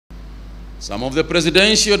some of the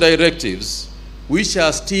presidential directives which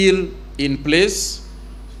are still in place,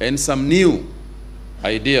 and some new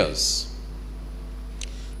ideas.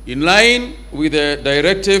 In line with the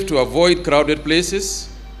directive to avoid crowded places,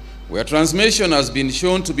 where transmission has been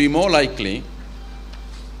shown to be more likely,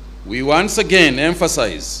 we once again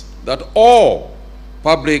emphasize that all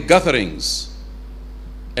public gatherings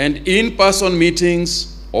and in-person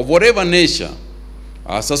meetings of whatever nature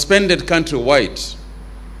are suspended countrywide.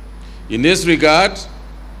 In this regard,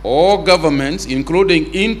 all governments, including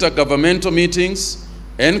intergovernmental meetings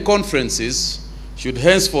and conferences, should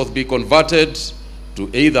henceforth be converted to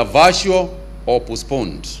either virtual or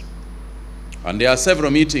postponed. And there are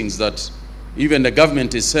several meetings that even the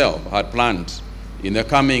government itself had planned in the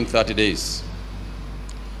coming 30 days.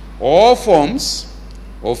 All forms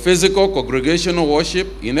of physical congregational worship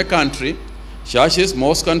in the country, churches,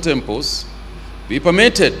 mosques, and temples, be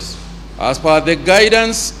permitted as per the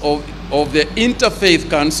guidance of the Interfaith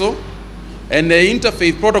Council and the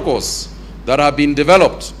interfaith protocols that have been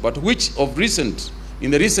developed, but which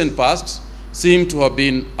in the recent past seem to have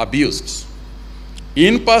been abused.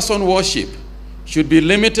 In-person worship should be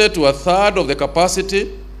limited to 1/3 of the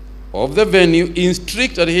capacity of the venue in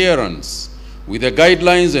strict adherence with the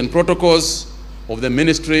guidelines and protocols of the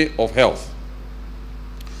Ministry of Health.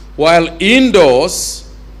 While indoors,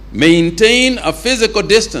 maintain a physical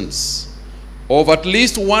distance of at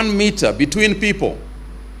least 1 meter between people.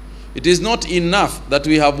 It is not enough that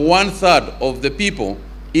we have 1/3 of the people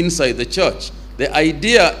inside the church. The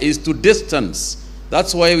idea is to distance.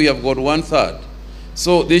 That's why we have got 1/3.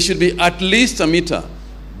 So there should be at least 1 meter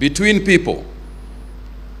between people.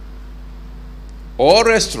 All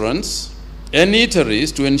restaurants and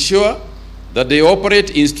eateries to ensure that they operate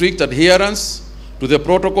in strict adherence to the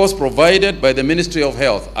protocols provided by the Ministry of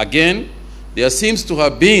Health. Again, there seems to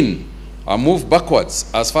have been a move backwards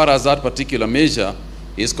as far as that particular measure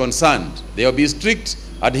is concerned. There will be strict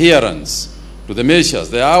adherence to the measures.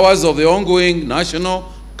 The hours of the ongoing national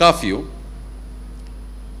curfew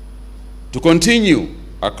to continue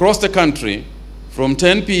across the country from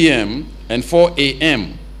 10 p.m. and 4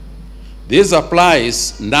 a.m. This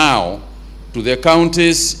applies now to the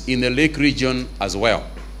counties in the Lake region as well.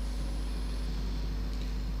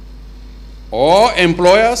 All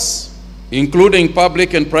employers, including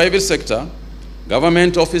public and private sector,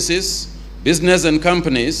 government offices, business and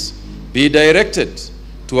companies, be directed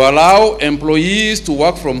to allow employees to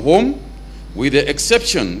work from home with the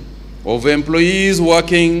exception of employees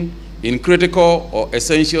working in critical or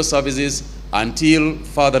essential services until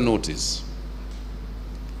further notice.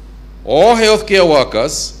 All healthcare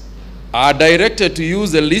workers are directed to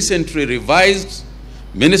use the recently revised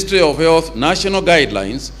Ministry of Health national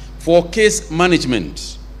guidelines for case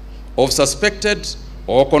management of suspected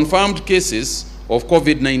or confirmed cases of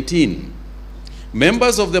COVID-19.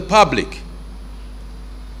 Members of the public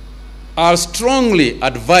are strongly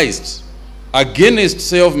advised against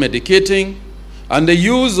self-medicating and the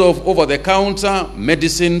use of over-the-counter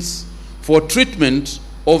medicines for treatment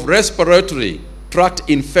of respiratory tract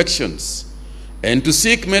infections, and to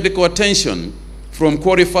seek medical attention from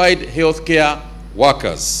qualified healthcare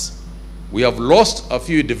workers. We have lost a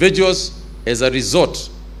few individuals as a result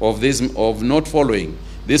of not following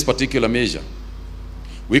this particular measure.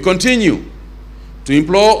 We continue to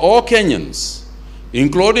implore all Kenyans,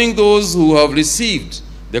 including those who have received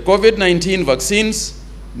the COVID-19 vaccines,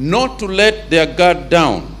 not to let their guard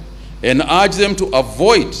down and urge them to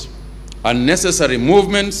avoid unnecessary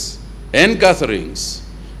movements and gatherings,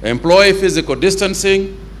 employ physical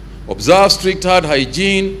distancing, observe strict hand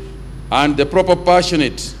hygiene, and the proper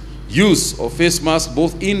passionate use of face masks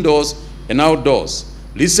both indoors and outdoors.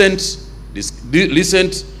 Recent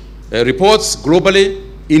reports globally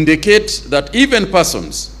indicate that even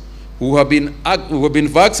persons who have been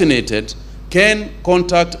vaccinated can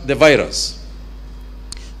contact the virus.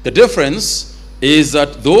 The difference is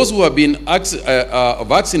that those who have been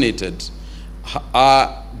vaccinated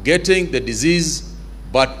are getting the disease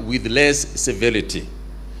but with less severity.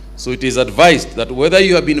 So it is advised that whether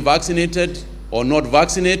you have been vaccinated or not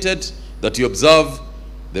vaccinated, that you observe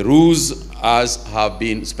the rules as have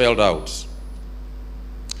been spelled out.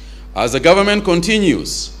 As the government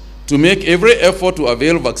continues to make every effort to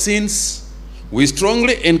avail vaccines, we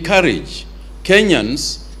strongly encourage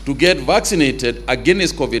Kenyans to get vaccinated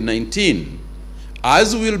against COVID-19,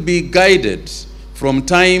 as will be guided from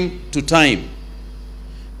time to time.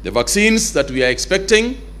 The vaccines that we are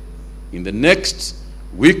expecting in the next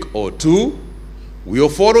week or two will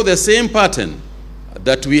follow the same pattern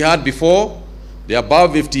that we had before. The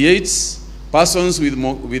above 58s, persons with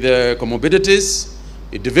comorbidities,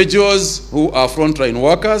 individuals who are frontline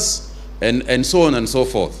workers, and so on and so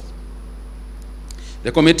forth.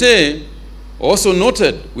 The committee also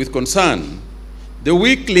noted with concern the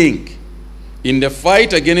weak link in the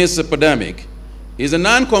fight against the pandemic is a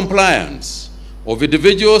non-compliance of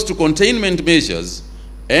individuals to containment measures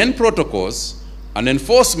and protocols and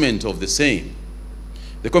enforcement of the same.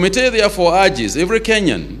 The committee therefore urges every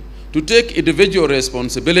Kenyan to take individual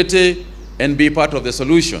responsibility and be part of the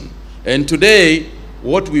solution. And today,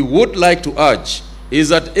 what we would like to urge is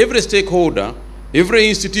that every stakeholder, every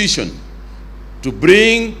institution, to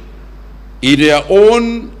bring in their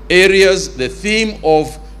own areas the theme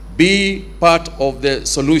of be part of the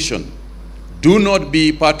solution. Do not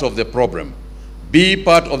be part of the problem. Be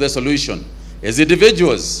part of the solution. As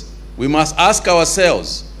individuals, we must ask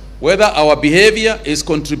ourselves whether our behavior is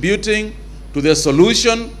contributing to the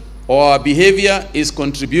solution or our behavior is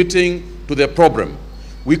contributing to the problem.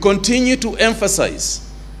 We continue to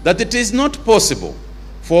emphasize that it is not possible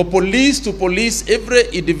for police to police every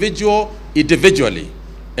individual individually.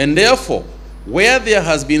 And therefore, where there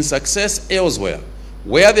has been success elsewhere,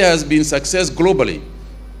 where there has been success globally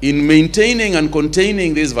in maintaining and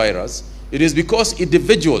containing this virus, it is because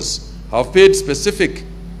individuals have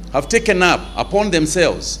taken up upon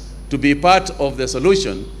themselves to be part of the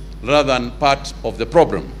solution rather than part of the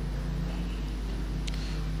problem.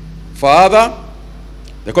 Further,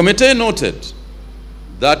 the committee noted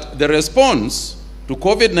that the response to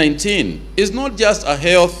COVID-19 is not just a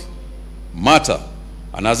health matter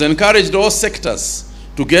and has encouraged all sectors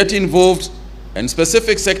to get involved and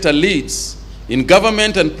specific sector leads in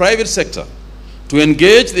government and private sector to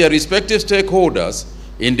engage their respective stakeholders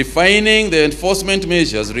in defining the enforcement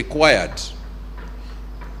measures required.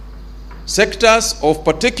 Sectors of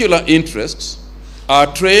particular interest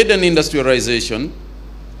are trade and industrialization,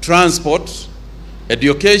 transport,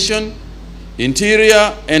 education,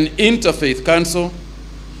 interior and interfaith council.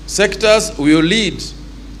 Sectors will lead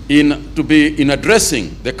in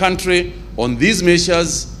addressing the country on these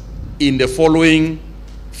measures in the following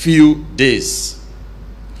few days.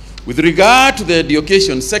 With regard to the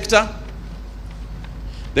education sector,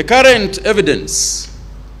 the current evidence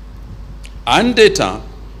and data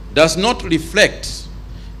does not reflect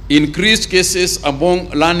increased cases among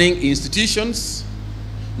learning institutions,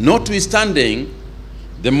 notwithstanding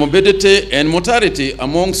the morbidity and mortality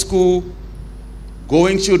among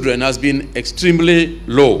school-going children has been extremely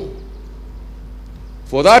low.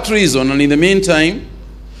 For that reason, and in the meantime,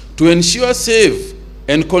 to ensure safe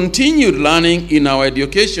and continued learning in our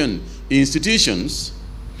education institutions,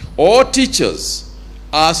 all teachers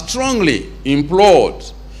are strongly implored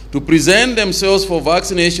to present themselves for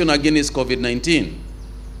vaccination against COVID-19.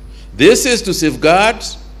 This is to safeguard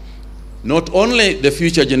not only the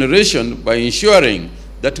future generation by ensuring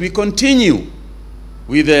that we continue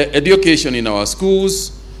with the education in our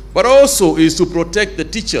schools, but also is to protect the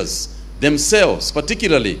teachers themselves,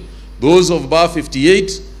 particularly those of bar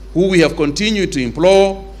 58, who we have continued to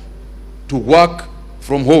implore to work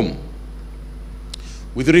from home.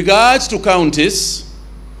 With regards to counties,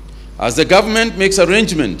 as the government makes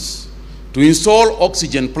arrangements to install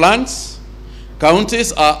oxygen plants,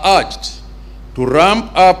 counties are urged to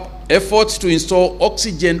ramp up efforts to install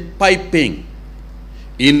oxygen piping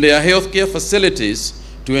in their healthcare facilities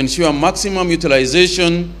to ensure maximum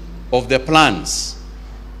utilization of the plants.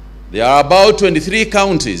 There are about 23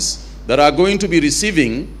 counties that are going to be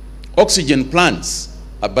receiving oxygen plants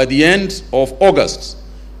by the end of August.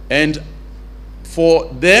 And for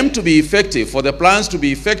them to be effective, for the plants to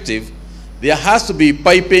be effective, there has to be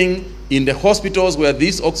piping in the hospitals where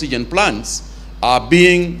these oxygen plants are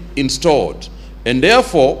being installed. And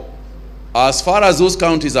therefore, as far as those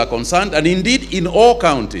counties are concerned, and indeed in all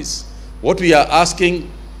counties, what we are asking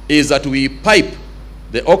is that we pipe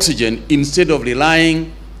the oxygen instead of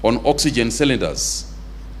relying on oxygen cylinders.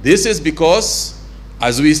 This is because,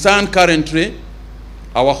 as we stand currently,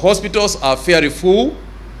 our hospitals are fairly full,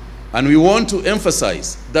 and we want to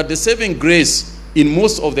emphasize that the saving grace in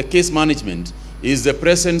most of the case management is the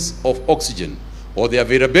presence of oxygen or the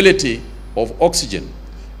availability of oxygen.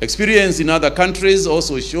 Experience in other countries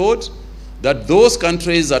also showed that those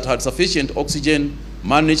countries that had sufficient oxygen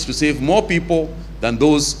managed to save more people than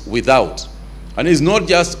those without. And it's not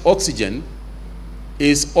just oxygen,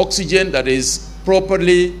 it's oxygen that is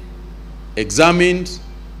properly examined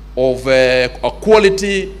of a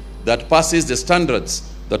quality that passes the standards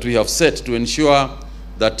that we have set to ensure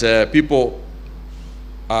that people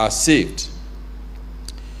are saved.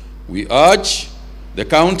 We urge the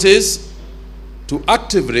counties to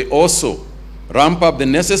actively also ramp up the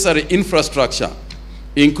necessary infrastructure,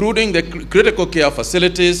 including the critical care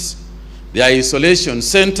facilities, the isolation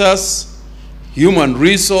centers, human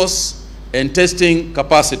resource, and testing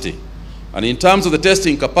capacity. And in terms of the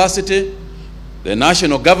testing capacity, the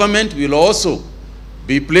national government will also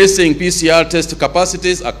be placing PCR test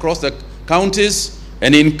capacities across the counties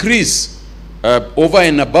and increase over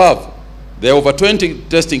and above the over 20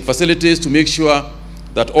 testing facilities to make sure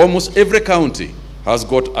that almost every county has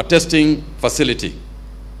got a testing facility.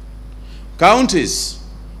 Counties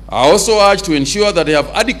are also urged to ensure that they have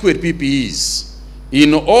adequate PPEs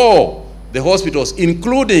in all the hospitals,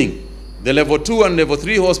 including the level 2 and level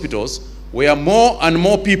 3 hospitals, where more and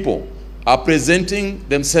more people are presenting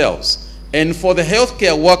themselves. And for the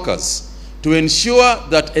healthcare workers to ensure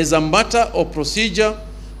that as a matter of procedure,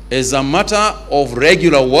 as a matter of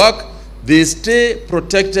regular work, they stay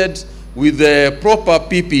protected with the proper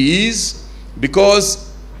PPEs,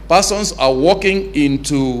 because persons are walking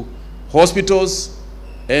into hospitals,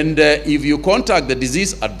 and if you contact the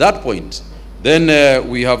disease at that point, then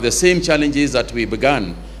we have the same challenges that we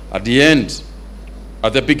began at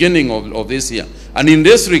the beginning of this year. And in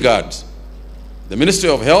this regard, the Ministry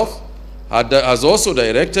of Health has also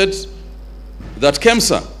directed that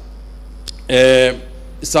KEMSA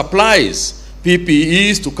supplies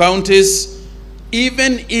PPEs to counties,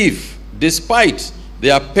 even if, despite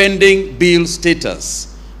their pending bill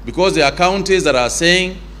status, because there are counties that are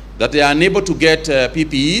saying that they are unable to get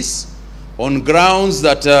PPEs on grounds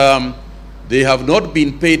that they have not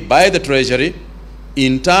been paid by the Treasury.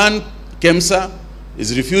 In turn, KEMSA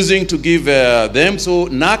is refusing to give them, so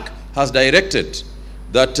NAC has directed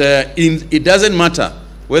that it doesn't matter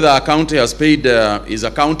whether a county has paid his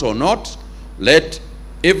account or not, let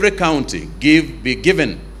every county be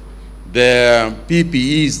given the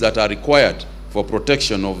PPEs that are required for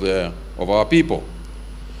protection of our people.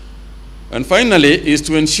 And finally, is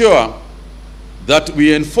to ensure that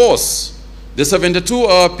we enforce the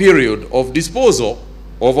 72-hour period of disposal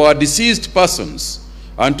of our deceased persons,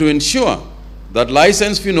 and to ensure that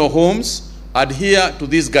licensed funeral homes adhere to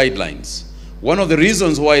these guidelines. One of the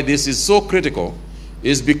reasons why this is so critical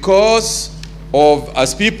is because of,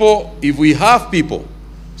 as people, if we have people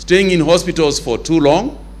staying in hospitals for too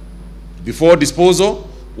long before disposal,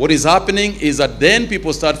 what is happening is that then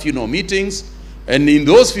people start funeral meetings, and in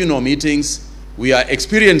those funeral meetings, we are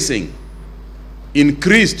experiencing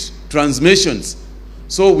increased transmissions.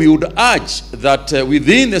 So we would urge that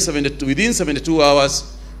within 72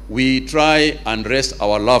 hours, we try and rest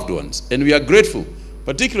our loved ones. And we are grateful,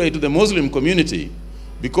 particularly to the Muslim community,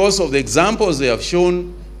 because of the examples they have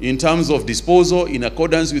shown in terms of disposal in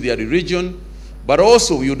accordance with their religion. But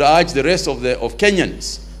also we would urge the rest of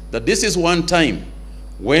Kenyans that this is one time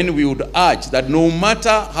when we would urge that no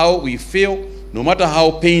matter how we feel, no matter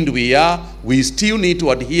how pained we are, we still need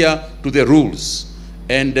to adhere to the rules.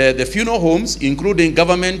 And the funeral homes, including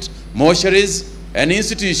government, mortuaries, and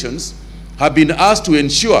institutions, have been asked to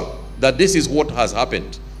ensure that this is what has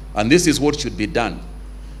happened, and this is what should be done.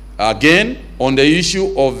 Again, on the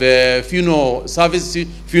issue of funeral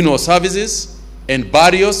services and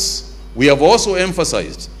burials, we have also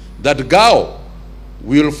emphasized that GAO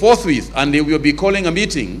will forthwith, and they will be calling a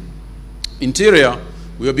meeting, Interior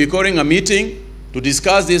will be calling a meeting to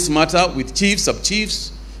discuss this matter with chiefs,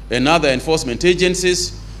 sub-chiefs, and other enforcement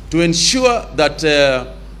agencies to ensure that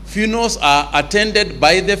funerals are attended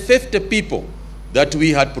by the 50 people that we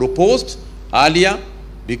had proposed earlier,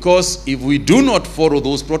 because if we do not follow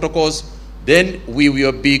those protocols, then we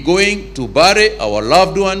will be going to bury our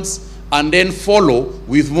loved ones and then follow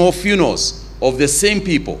with more funerals of the same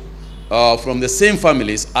people from the same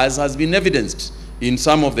families, as has been evidenced in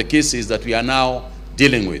some of the cases that we are now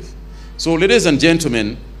dealing with. So, ladies and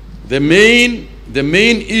gentlemen, the main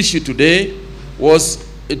issue today was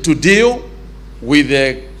to deal with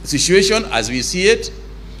the situation as we see it,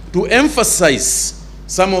 to emphasize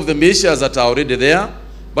some of the measures that are already there,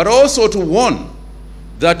 but also to warn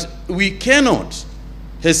that we cannot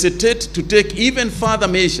hesitate to take even further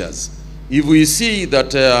measures if we see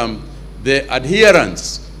that the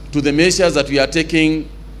adherence to the measures that we are taking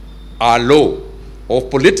are low.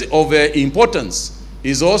 Of importance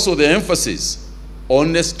is also the emphasis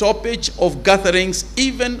on the stoppage of gatherings,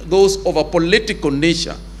 even those of a political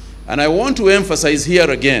nature. And I want to emphasize here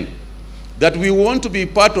again that we want to be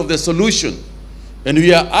part of the solution. And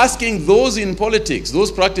we are asking those in politics, those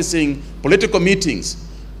practicing political meetings,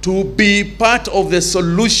 to be part of the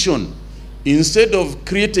solution instead of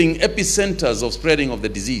creating epicenters of spreading of the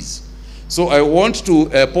disease. So I want to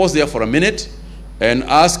pause there for a minute and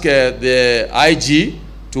ask the IG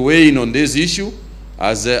to weigh in on this issue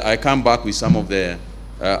as I come back with some of the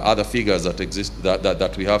other figures that exist,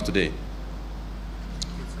 that we have today.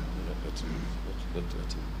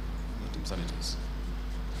 Let him sanitize.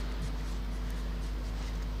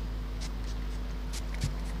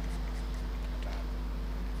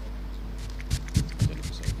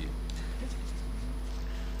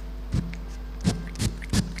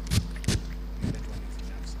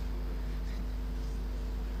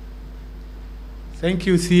 Thank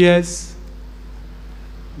you, CS.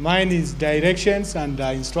 Mine is directions and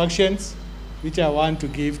instructions, which I want to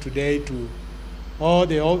give today to all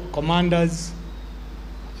the commanders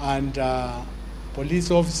and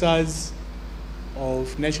police officers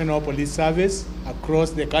of National Police Service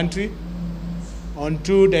across the country on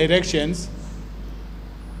 2 directions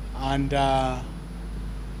and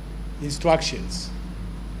instructions.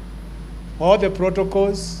 All the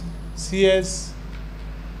protocols, CS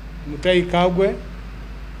Mutahi Kagwe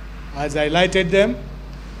has highlighted them.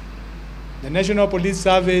 The National Police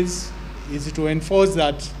Service is to enforce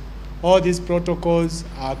that all these protocols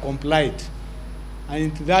are complied.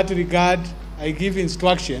 And in that regard, I give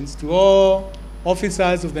instructions to all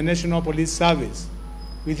officers of the National Police Service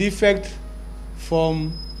with effect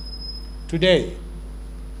from today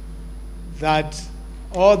that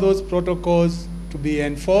all those protocols to be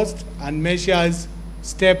enforced and measures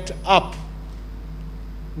stepped up.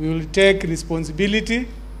 We will take responsibility.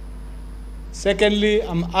 Secondly,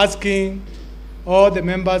 I'm asking all the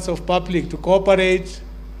members of public to cooperate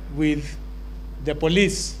with the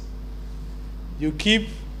police. You keep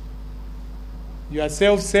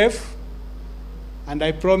yourself safe, and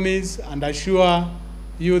I promise and assure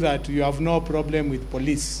you that you have no problem with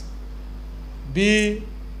police. Be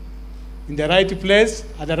in the right place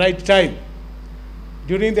at the right time.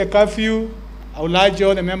 During the curfew, I would urge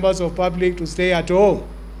all the members of public to stay at home.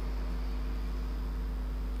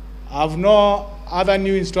 I have no other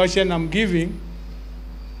new instruction I'm giving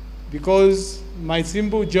because my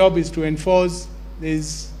simple job is to enforce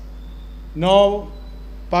there's no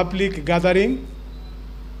public gathering,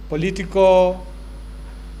 political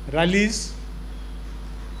rallies.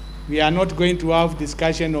 We are not going to have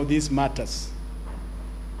discussion of these matters.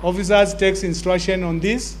 Officers take instruction on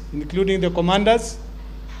this, including the commanders.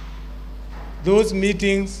 Those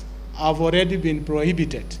meetings have already been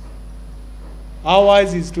prohibited.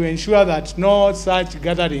 Ours is to ensure that no such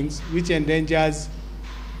gatherings which endangers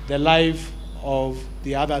the life of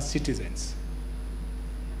the other citizens.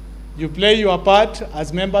 You play your part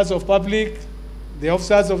as members of public. The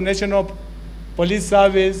officers of National Police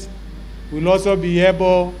Service will also be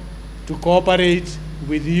able to cooperate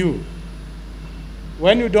with you.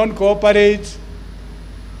 When you don't cooperate,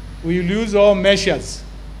 we will use all measures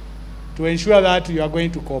to ensure that you are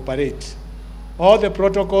going to cooperate. All the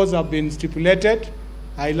protocols have been stipulated,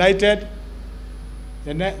 highlighted.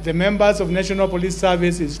 The members of National Police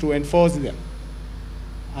Service is to enforce them.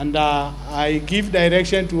 And I give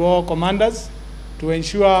direction to all commanders to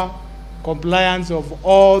ensure compliance of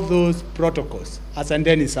all those protocols.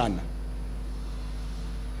 Asanteni sana.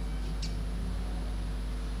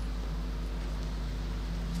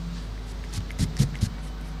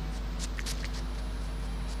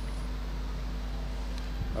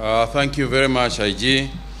 Thank you very much, IG.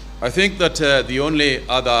 I think that the only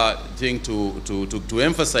other thing to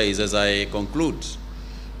emphasize as I conclude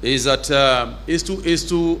is that is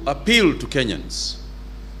to appeal to Kenyans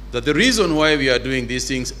that the reason why we are doing these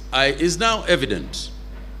things is now evident.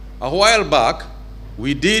 A while back,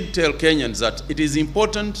 we did tell Kenyans that it is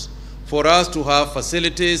important for us to have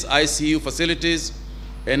facilities, ICU facilities,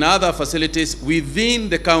 and other facilities within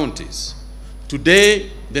the counties. Today,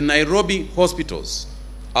 the Nairobi hospitals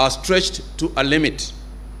are stretched to a limit.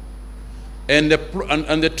 And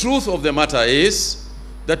the truth of the matter is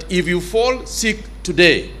that if you fall sick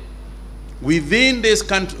today within this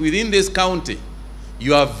county,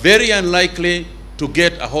 you are very unlikely to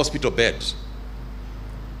get a hospital bed.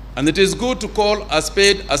 And it is good to call a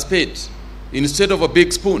spade instead of a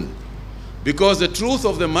big spoon, because the truth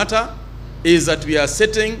of the matter is that we are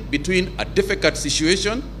sitting between a difficult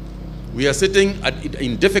situation, we are sitting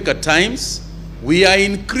in difficult times. We are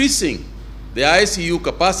increasing the ICU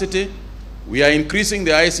capacity. We are increasing the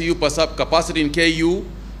ICU capacity in KU,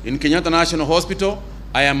 in Kenyatta National Hospital.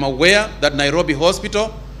 I am aware that Nairobi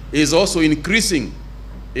Hospital is also increasing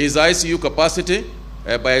its ICU capacity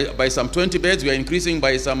by some 20 beds. We are increasing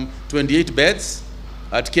by some 28 beds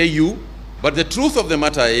at KU. But the truth of the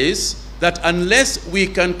matter is that unless we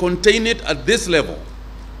can contain it at this level,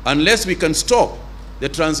 unless we can stop the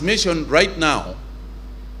transmission right now,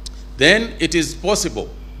 then it is possible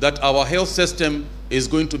that our health system is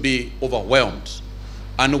going to be overwhelmed.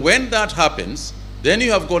 And when that happens, then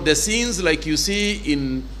you have got the scenes like you see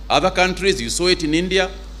in other countries. You saw it in India,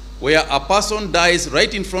 where a person dies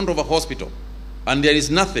right in front of a hospital, and there is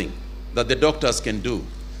nothing that the doctors can do.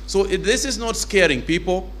 So this is not scaring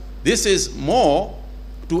people. This is more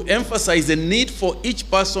to emphasize the need for each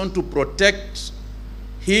person to protect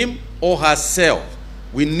him or herself.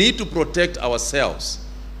 We need to protect ourselves.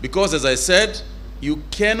 Because, as I said, you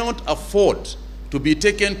cannot afford to be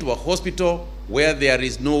taken to a hospital where there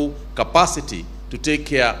is no capacity to take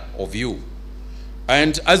care of you.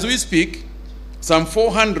 And as we speak, some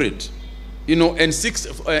 400,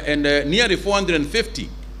 and nearly 450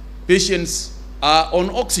 patients are on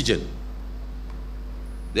oxygen.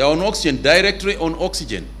 They are on oxygen, directly on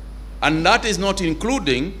oxygen. And that is not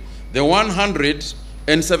including the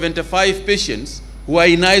 175 patients who are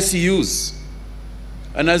in ICUs.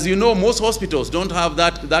 And as you know, most hospitals don't have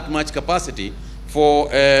that much capacity for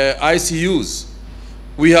ICUs.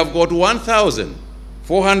 We have got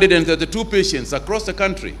 1,432 patients across the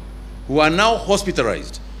country who are now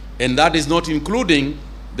hospitalized, and that is not including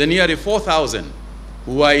the nearly 4,000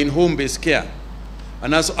 who are in home-based care.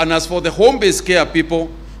 And as for the home-based care people,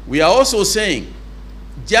 we are also saying,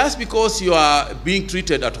 just because you are being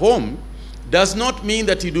treated at home does not mean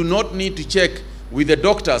that you do not need to check with the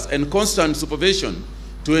doctors and constant supervision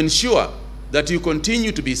to ensure that you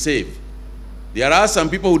continue to be safe. There are some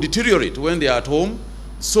people who deteriorate when they are at home,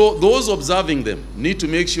 so those observing them need to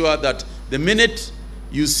make sure that the minute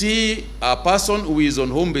you see a person who is on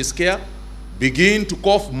home-based care begin to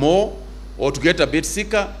cough more or to get a bit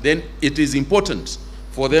sicker, then it is important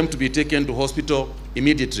for them to be taken to hospital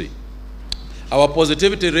immediately. Our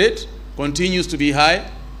positivity rate continues to be high.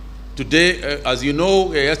 Today, as you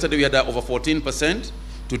know, yesterday we had over 14%.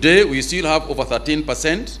 Today, we still have over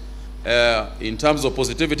 13% in terms of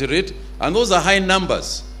positivity rate. And those are high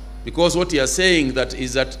numbers, because what you are saying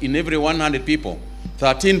is that in every 100 people,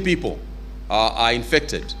 13 people are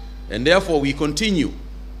infected. And therefore, we continue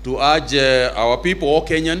to urge our people, all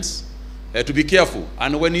Kenyans, to be careful.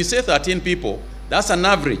 And when you say 13 people, that's an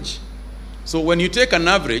average. So when you take an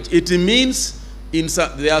average, it means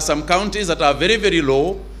there are some counties that are very, very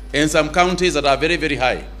low and some counties that are very, very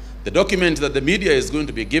high. The document that the media is going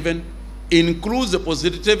to be given includes the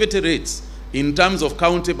positivity rates in terms of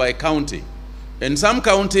county by county. And some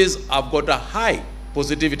counties have got a high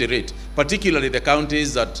positivity rate, particularly the county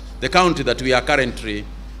that we are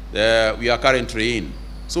currently in.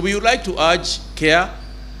 So we would like to urge care,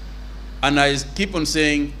 and I keep on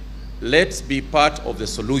saying, let's be part of the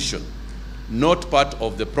solution, not part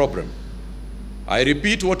of the problem. I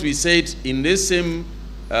repeat what we said in this same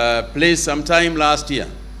place sometime last year.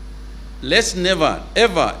 Let's never,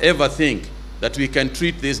 ever, ever think that we can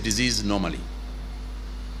treat this disease normally.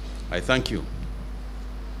 I thank you.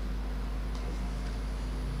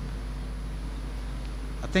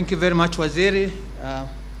 Thank you very much, Waziri.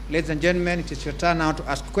 Ladies and gentlemen, it is your turn now to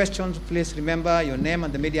ask questions. Please remember your name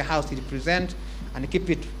and the media house you represent, and keep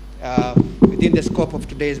it within the scope of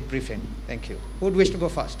today's briefing. Thank you. Who would wish to go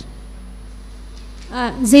first?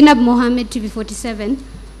 Zainab Mohammed, TV47.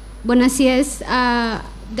 Bonasias,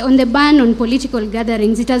 on the ban on political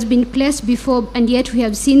gatherings, it has been placed before, and yet we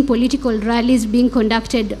have seen political rallies being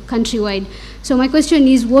conducted countrywide. So my question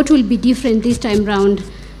is, what will be different this time round?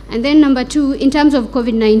 And then number two, in terms of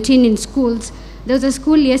COVID-19 in schools, there was a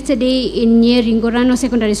school yesterday near Ringorano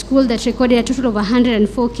Secondary School that recorded a total of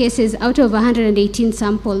 104 cases out of 118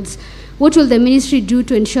 samples. What will the ministry do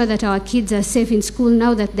to ensure that our kids are safe in school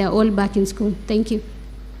now that they're all back in school? Thank you.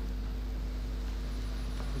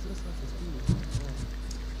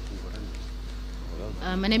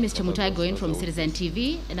 My name is Mutahi Kagwe from Citizen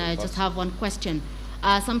TV, and I just have one question.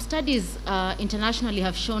 Some studies internationally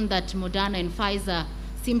have shown that Moderna and Pfizer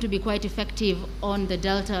seem to be quite effective on the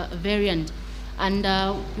Delta variant. And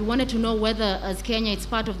we wanted to know whether, as Kenya, it's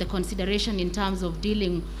part of the consideration in terms of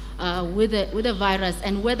dealing with the virus,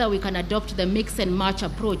 and whether we can adopt the mix and match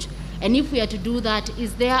approach. And if we are to do that,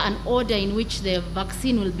 is there an order in which the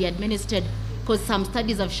vaccine will be administered? Because some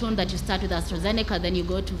studies have shown that you start with AstraZeneca, then you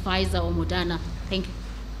go to Pfizer or Moderna. Thank you.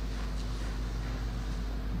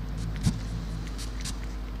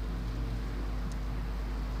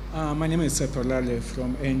 My name is Seth Olale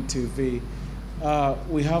from NTV.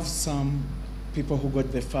 We have some people who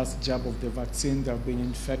got the first jab of the vaccine, they have been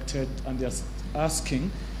infected, and they're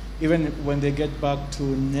asking, even when they get back to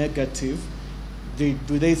negative,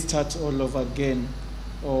 do they start all over again,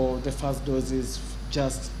 or the first dose is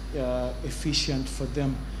just efficient for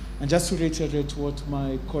them? And just to reiterate what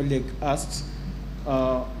my colleague asked,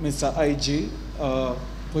 Mr. IG,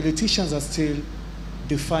 politicians are still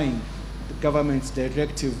defying the government's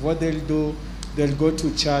directive. What they'll do, they'll go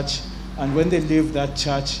to church, and when they leave that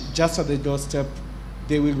church, just at the doorstep,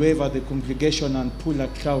 they will wave at the congregation and pull a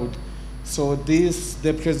crowd. So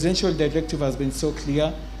the presidential directive has been so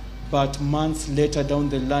clear, but months later down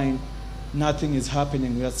the line, nothing is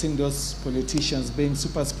happening. We are seeing those politicians being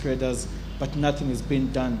super spreaders, but nothing is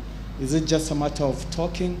being done. Is it just a matter of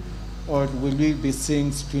talking, or will we be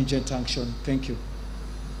seeing stringent action? Thank you.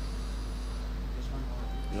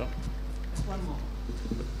 Yeah. One more.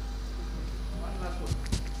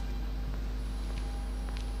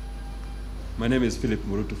 My name is Philip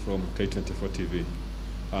Murutu from K24 TV.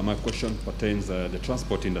 My question pertains to the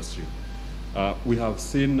transport industry. We have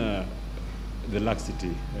seen the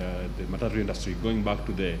laxity, the matatu industry going back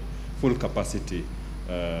to the full capacity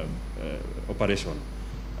operation.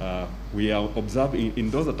 We are observing,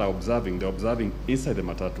 in those that are observing, they're observing inside the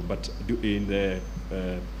matatu, but in the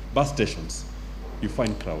bus stations, you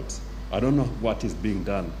find crowds. I don't know what is being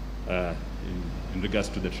done in regards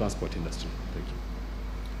to the transport industry. Thank you.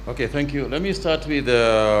 Okay, thank you. Let me start with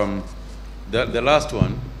the last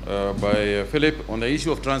one by Philip on the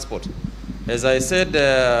issue of transport. As I said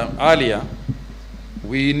earlier,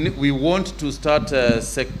 we want to start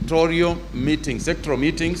sectoral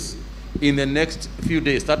meetings in the next few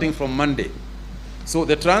days, starting from Monday. So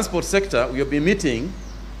the transport sector, we will be meeting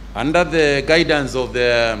under the guidance of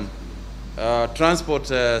the Transport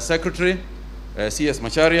Secretary, CS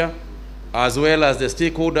Macharia, as well as the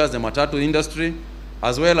stakeholders, the matatu industry,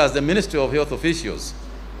 as well as the Ministry of Health officials,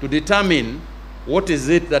 to determine what is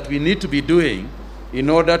it that we need to be doing in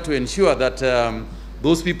order to ensure that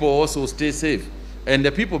those people also stay safe, and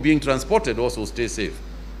the people being transported also stay safe.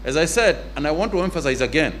 As I said, and I want to emphasize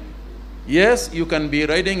again, yes, you can be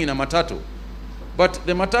riding in a matatu, but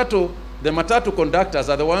the matatu conductors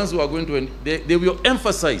are the ones who are going to, they will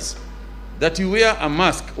emphasize that you wear a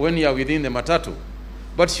mask when you are within the matatu.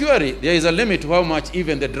 But surely there is a limit to how much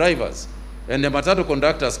even the drivers and the matatu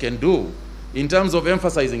conductors can do in terms of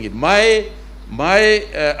emphasizing it. My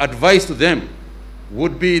advice to them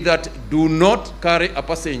would be that do not carry a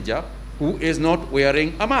passenger who is not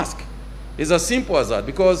wearing a mask. It's as simple as that,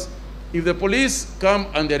 because if the police come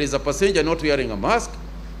and there is a passenger not wearing a mask,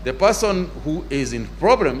 the person who is in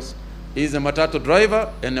problems is the matatu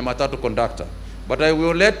driver and the matatu conductor. But I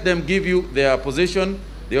will let them give you their position.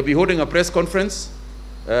 They will be holding a press conference,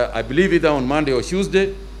 I believe either on Monday or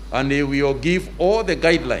Tuesday, and they will give all the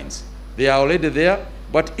guidelines. They are already there,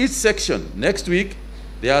 but each section, next week,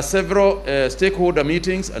 there are several stakeholder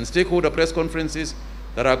meetings and stakeholder press conferences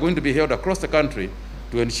that are going to be held across the country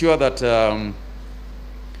to ensure that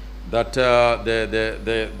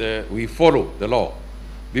we follow the law.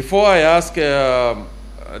 Before I ask the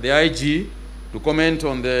IG to comment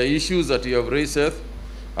on the issues that you have raised, Seth,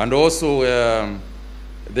 and also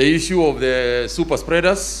the issue of the super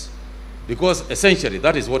spreaders, because essentially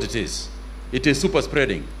that is what it is. It is super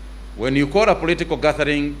spreading. When you call a political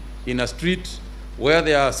gathering in a street where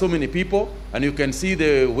there are so many people and you can see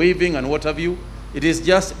the waving and what have you, it is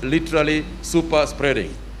just literally super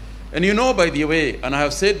spreading. And you know, by the way, and I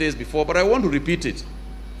have said this before, but I want to repeat it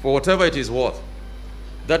for whatever it is worth,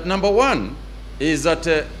 that number one is that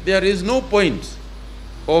there is no point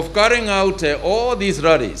of carrying out all these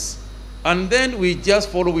rallies and then we just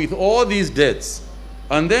follow with all these deaths.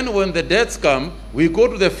 And then when the deaths come, we go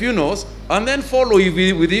to the funerals and then follow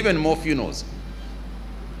with even more funerals.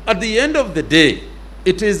 At the end of the day,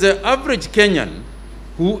 it is the average Kenyan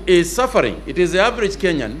who is suffering. It is the average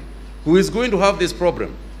Kenyan who is going to have this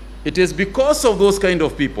problem. It is because of those kind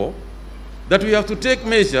of people that we have to take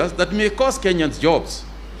measures that may cost Kenyans jobs.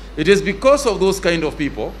 It is because of those kind of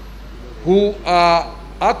people who are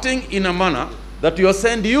acting in a manner that will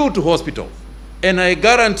send you to hospital. And I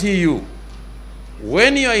guarantee you,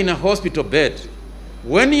 when you are in a hospital bed,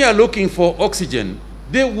 when you are looking for oxygen,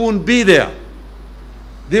 they won't be there.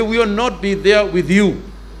 They will not be there with you.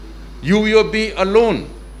 You will be alone.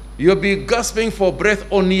 You will be gasping for breath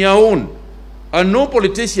on your own. And no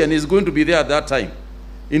politician is going to be there at that time.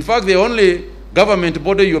 In fact, the only government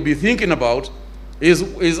body you'll be thinking about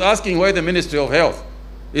is asking why the Ministry of Health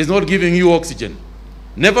is not giving you oxygen.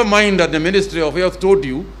 Never mind that the Ministry of Health told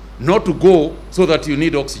you not to go so that you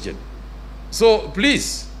need oxygen. So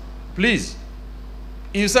please, please,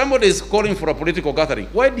 if somebody is calling for a political gathering,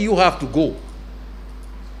 why do you have to go?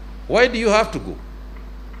 Why do you have to go?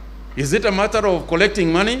 Is it a matter of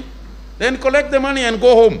collecting money? Then collect the money and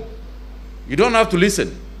go home. You don't have to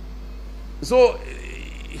listen. So,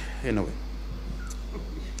 anyway.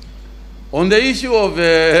 On the issue of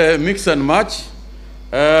mix and match,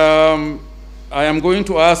 I am going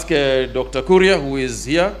to ask Dr. Kuria, who is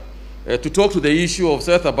here, to talk to the issue of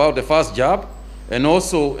Seth about the first jab, and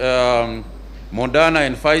also Moderna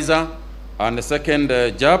and Pfizer, and the second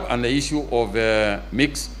jab, and the issue of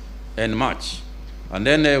mix and match. And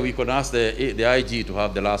then we could ask the IG to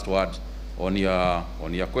have the last word on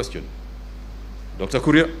your question. Dr.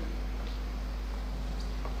 Kuria.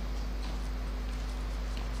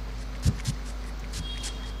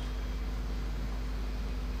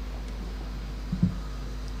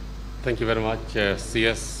 Thank you very much,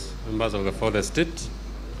 CS, members of the fourth estate.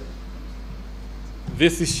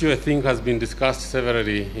 This issue, I think, has been discussed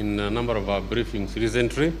severally in a number of our briefings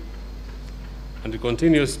recently. and it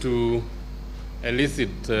continues to elicit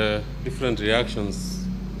different reactions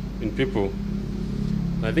in people.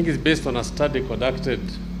 And I think it's based on a study conducted,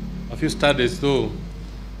 a few studies though,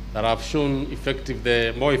 that have shown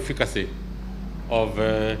more efficacy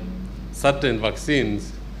of certain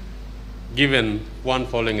vaccines given one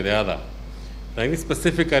following the other. I think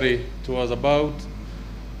specifically it was about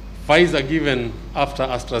Pfizer given after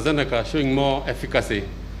AstraZeneca showing more efficacy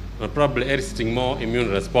and probably eliciting more immune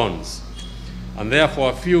response. And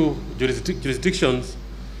therefore a few jurisdictions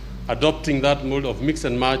adopting that mode of mix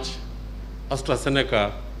and match,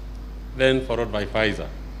 AstraZeneca, then followed by Pfizer.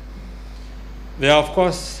 There are, of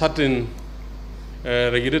course, certain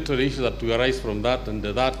regulatory issues that will arise from that, and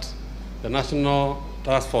that the National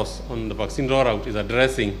Task Force on the vaccine rollout is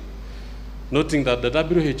addressing, noting that the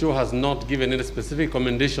WHO has not given any specific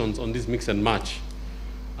recommendations on this mix and match,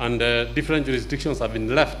 and different jurisdictions have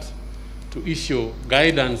been left to issue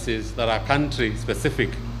guidances that are country-specific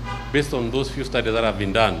based on those few studies that have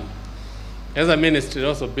been done. As a ministry,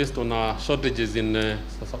 also based on our shortages in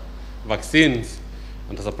vaccines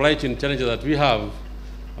and the supply chain challenges that we have,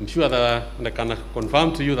 I'm sure that and I can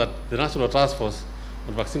confirm to you that the National Task Force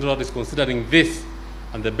on Vaccine Rollout is considering this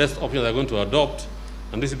and the best option they're going to adopt,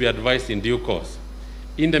 and this will be advised in due course.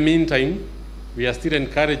 In the meantime, we are still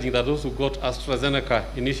encouraging that those who got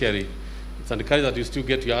AstraZeneca initially, it's encouraged that you still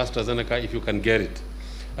get your AstraZeneca if you can get it.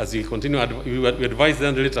 As we continue, we advise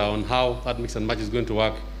them later on how that mix and match is going to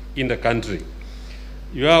work in the country.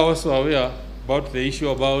 You are also aware about the issue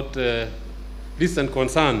about recent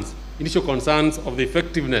concerns, initial concerns of the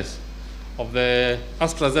effectiveness of the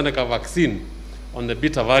AstraZeneca vaccine on the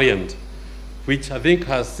Beta variant, which I think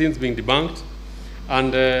has since been debunked.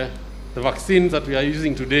 And the vaccines that we are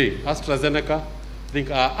using today, AstraZeneca, I think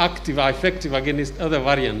are effective against other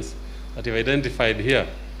variants that we've identified here.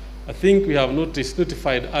 I think we have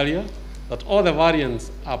notified earlier that all the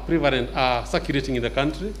variants are circulating in the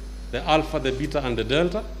country, the Alpha, the Beta, and the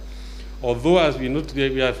Delta. Although, as we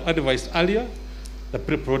have advised earlier, the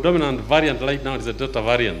predominant variant right now is the Delta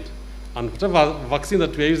variant. And whatever vaccine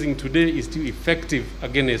that we are using today is still effective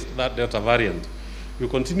against that Delta variant. We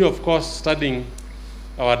continue, of course, studying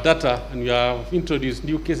our data, and we have introduced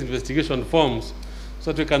new case investigation forms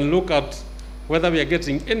so that we can look at whether we are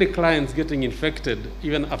getting any clients getting infected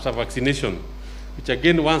even after vaccination, which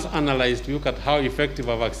again, once analyzed, we look at how effective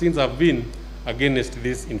our vaccines have been against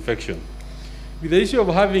this infection. With the issue of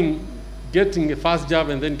getting a first jab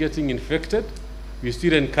and then getting infected, we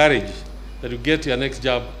still encourage that you get your next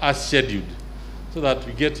jab as scheduled so that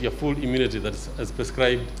we get your full immunity that's as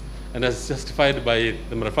prescribed and as justified by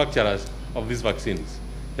the manufacturers of these vaccines.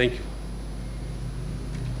 Thank you.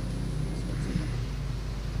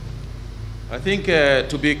 I think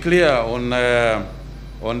to be clear on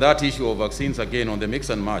that issue of vaccines, again, on the mix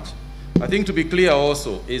and match, I think to be clear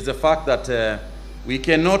also is the fact that we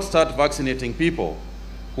cannot start vaccinating people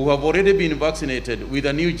who have already been vaccinated with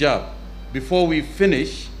a new jab before we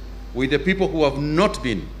finish with the people who have not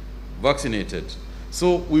been vaccinated.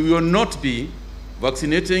 So we will not be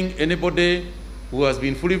vaccinating anybody who has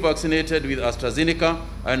been fully vaccinated with AstraZeneca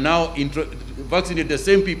and now vaccinate the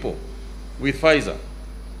same people with Pfizer.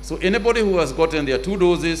 So anybody who has gotten their 2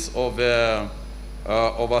 doses of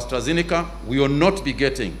AstraZeneca, we will not be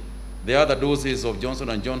getting the other doses of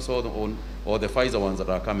Johnson & Johnson or the Pfizer ones that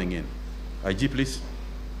are coming in. IG, please.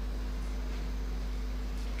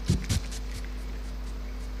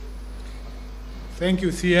 Thank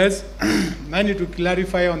you, CS. I need to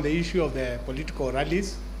clarify on the issue of the political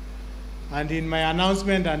rallies. And in my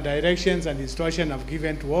announcement and directions and instruction I've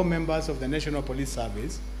given to all members of the National Police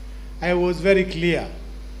Service, I was very clear.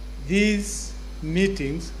 These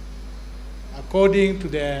meetings, according to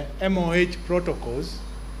the MOH protocols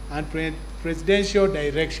and presidential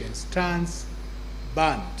directions, stands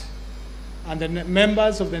banned. And the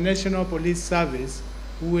members of the National Police Service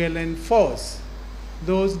will enforce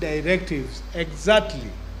those directives exactly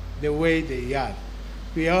the way they are.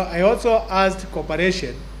 I also asked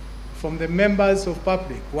cooperation from the members of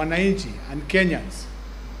public, Wananchi and Kenyans,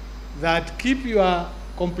 that keep your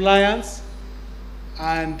compliance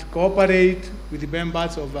and cooperate with the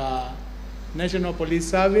members of our National Police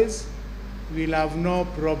Service. We'll have no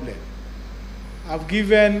problem. I've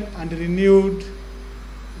given and renewed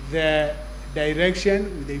the direction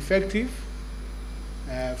with the effective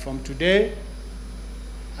from today.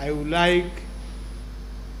 I would like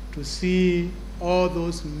to see all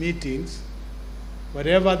those meetings,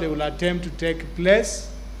 whatever they will attempt to take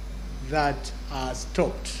place, that are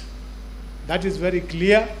stopped. That is very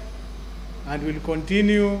clear, and we'll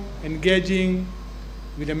continue engaging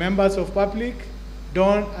with the members of public.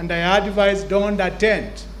 And I advise don't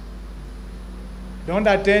attend don't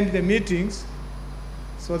attend the meetings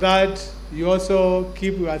so that you also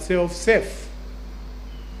keep yourself safe.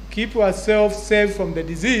 Keep yourself safe from the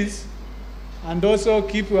disease and also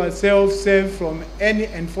keep yourself safe from any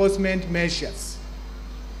enforcement measures.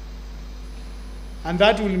 And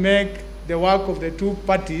that will make the work of the two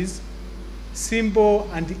parties simple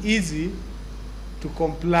and easy to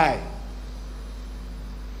comply.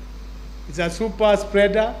 It's a super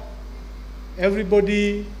spreader.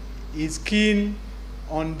 Everybody is keen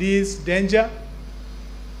on this danger.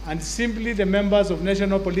 And simply the members of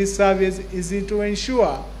National Police Service is to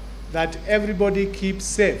ensure that everybody keeps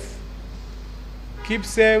safe. Keep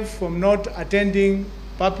safe from not attending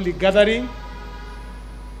public gathering,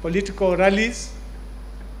 political rallies,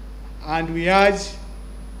 and we urge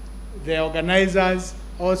the organizers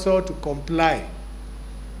also to comply.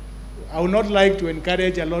 I would not like to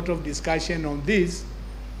encourage a lot of discussion on this.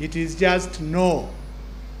 It is just no.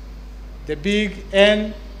 The big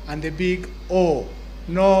N and the big O,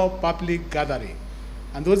 no public gathering.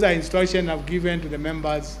 And those are instructions I've given to the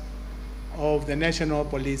members of the National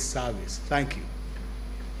Police Service. Thank you.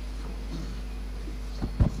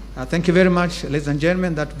 Thank you very much, ladies and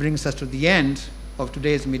gentlemen. That brings us to the end of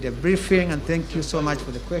today's media briefing, and thank you so much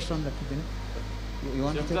for the question that you've been. You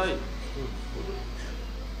want to take?